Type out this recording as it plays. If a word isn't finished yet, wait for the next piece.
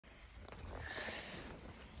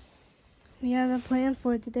We have a plan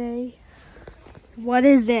for today. What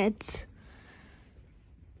is it?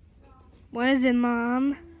 What is it,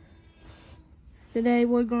 Mom? Today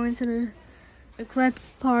we're going to the Eclipse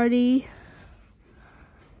Party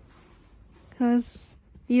because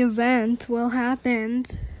the event will happen.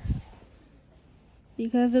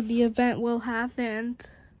 Because of the event will happen.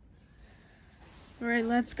 Alright,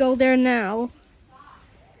 let's go there now.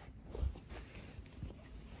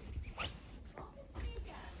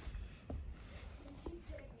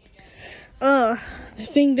 I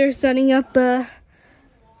think they're setting up the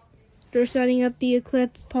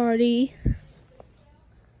Eclipse Party.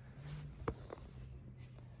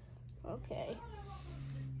 Okay.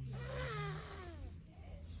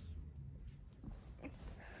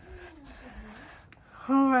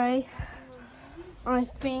 Alright. I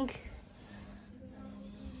think.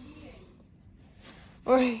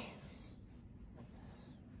 Alright.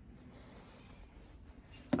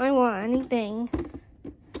 I want anything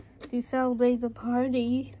to celebrate the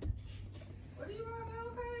party. What do you want,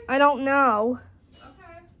 Malachi? I don't know.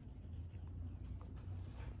 Okay.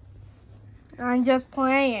 I'm just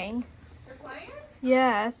playing. You're playing?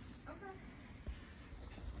 Yes.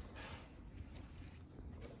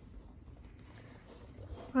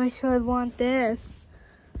 Okay. I should want this.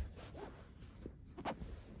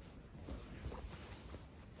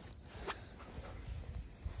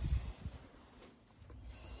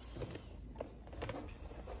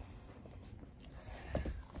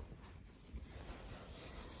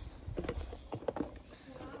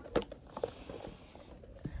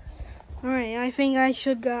 Alright, I think I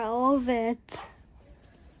should get all of it.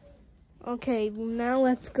 Okay, now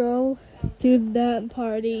let's go to that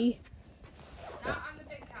party. Not on the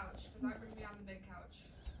big couch, because I'm going to be on the big couch.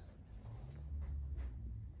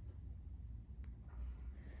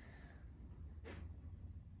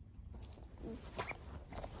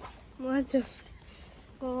 Let's just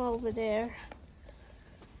go over there.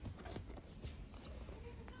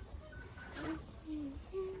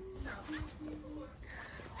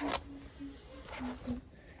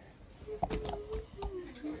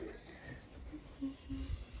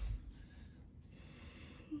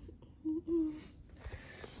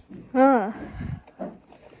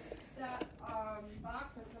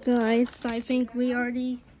 Guys, I think we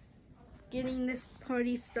already getting this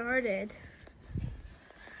party started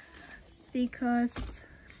because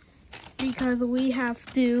we have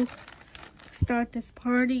to start this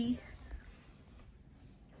party.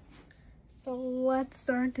 So let's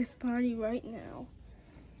start this party right now,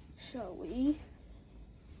 shall we?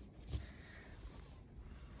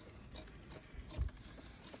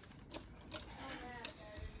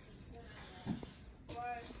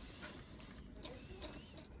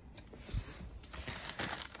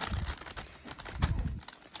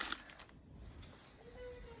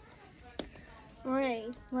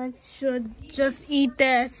 Alright, should just eat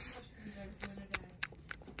this.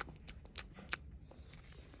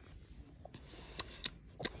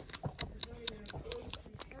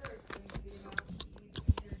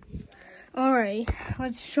 Alright,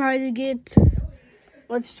 let's try to get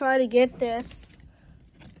this.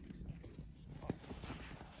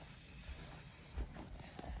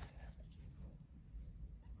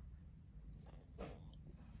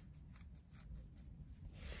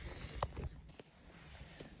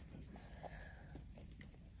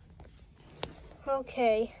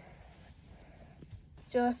 Okay,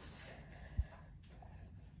 just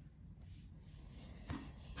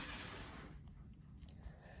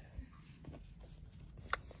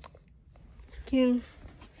can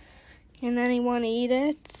anyone eat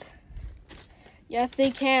it? Yes,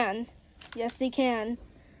 they can. Yes, they can.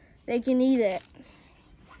 They can eat it,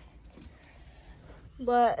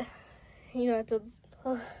 but you have to.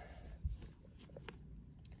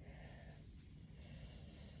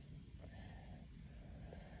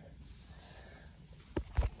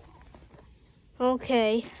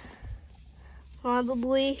 Okay,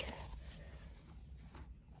 probably.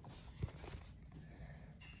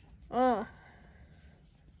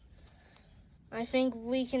 I think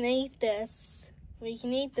we can eat this. We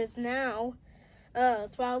can eat this now.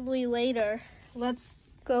 Probably later. Let's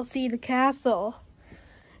go see the castle.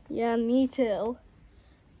 Yeah, me too.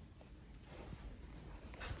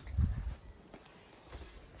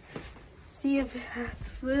 See if it has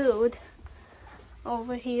food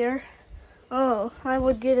over here. Oh, I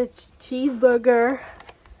would get a cheeseburger.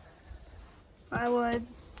 I would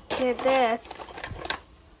get this.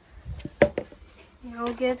 I'll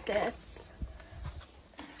get this.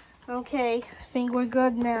 Okay, I think we're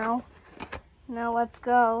good now. Now let's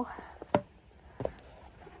go.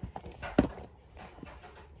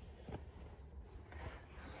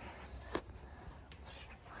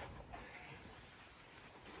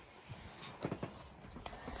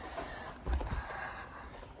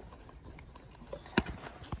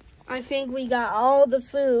 I think we got all the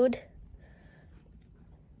food.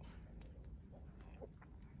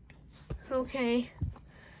 Okay.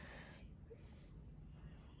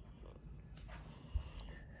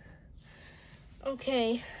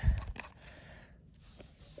 Okay.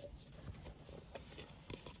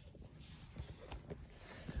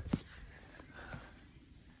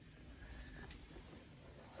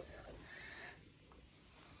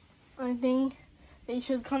 I think they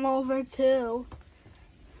should come over too.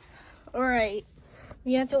 Alright.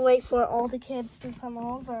 We have to wait for all the kids to come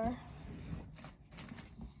over.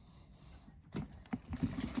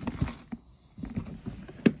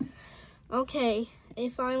 Okay, I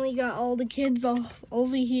finally got all the kids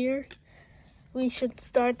over here. We should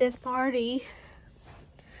start this party.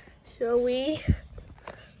 Shall we?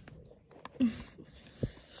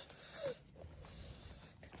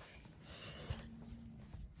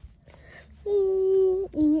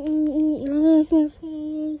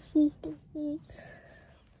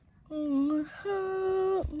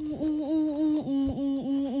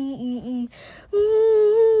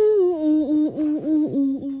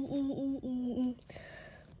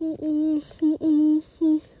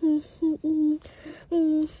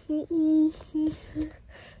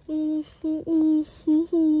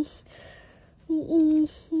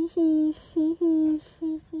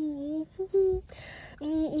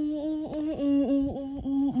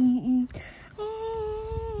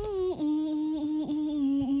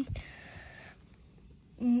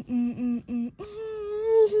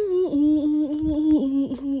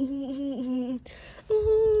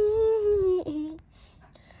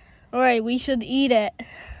 Alright, we should eat it.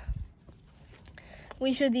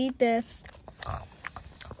 We should eat this.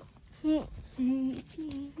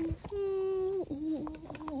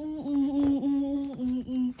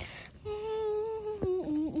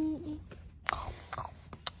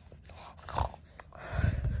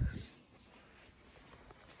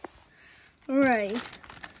 Alright.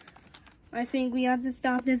 I think we have to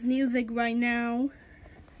stop this music right now.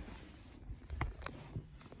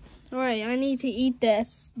 Alright, I need to eat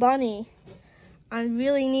this bunny. I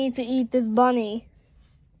really need to eat this bunny.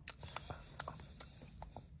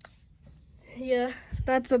 Yeah,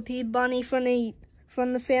 that's a pea bunny from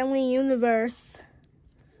the family universe.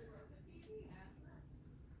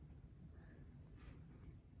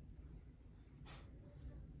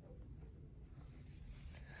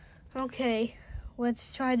 Okay,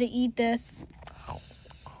 let's try to eat this.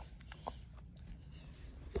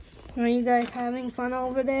 Are you guys having fun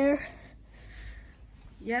over there?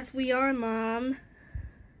 Yes, we are, Mom.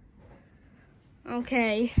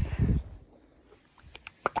 Okay.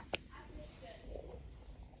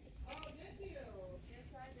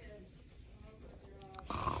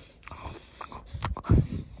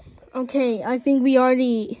 Okay, I think we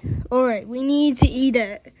already... Alright, we need to eat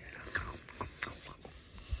it.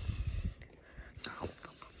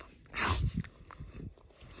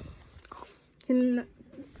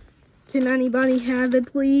 Can anybody have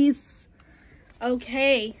it, please?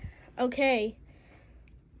 Okay. Okay.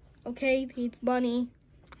 Okay, it's bunny.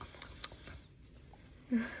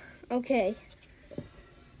 Okay.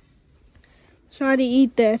 Try to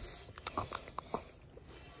eat this.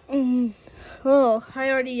 Oh, I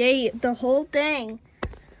already ate the whole thing.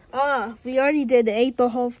 We already ate the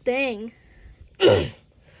whole thing.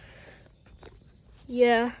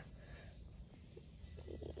 Yeah.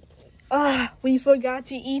 We forgot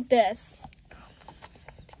to eat this.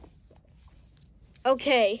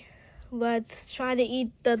 Okay, let's try to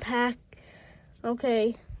eat the pack.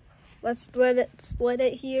 Okay, let's split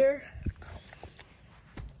it here.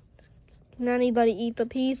 Can anybody eat the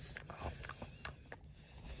piece?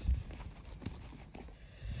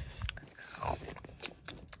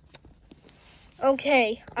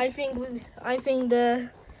 Okay, I think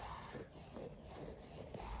the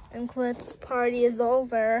Eclipse Party is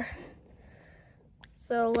over.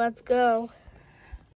 So let's go.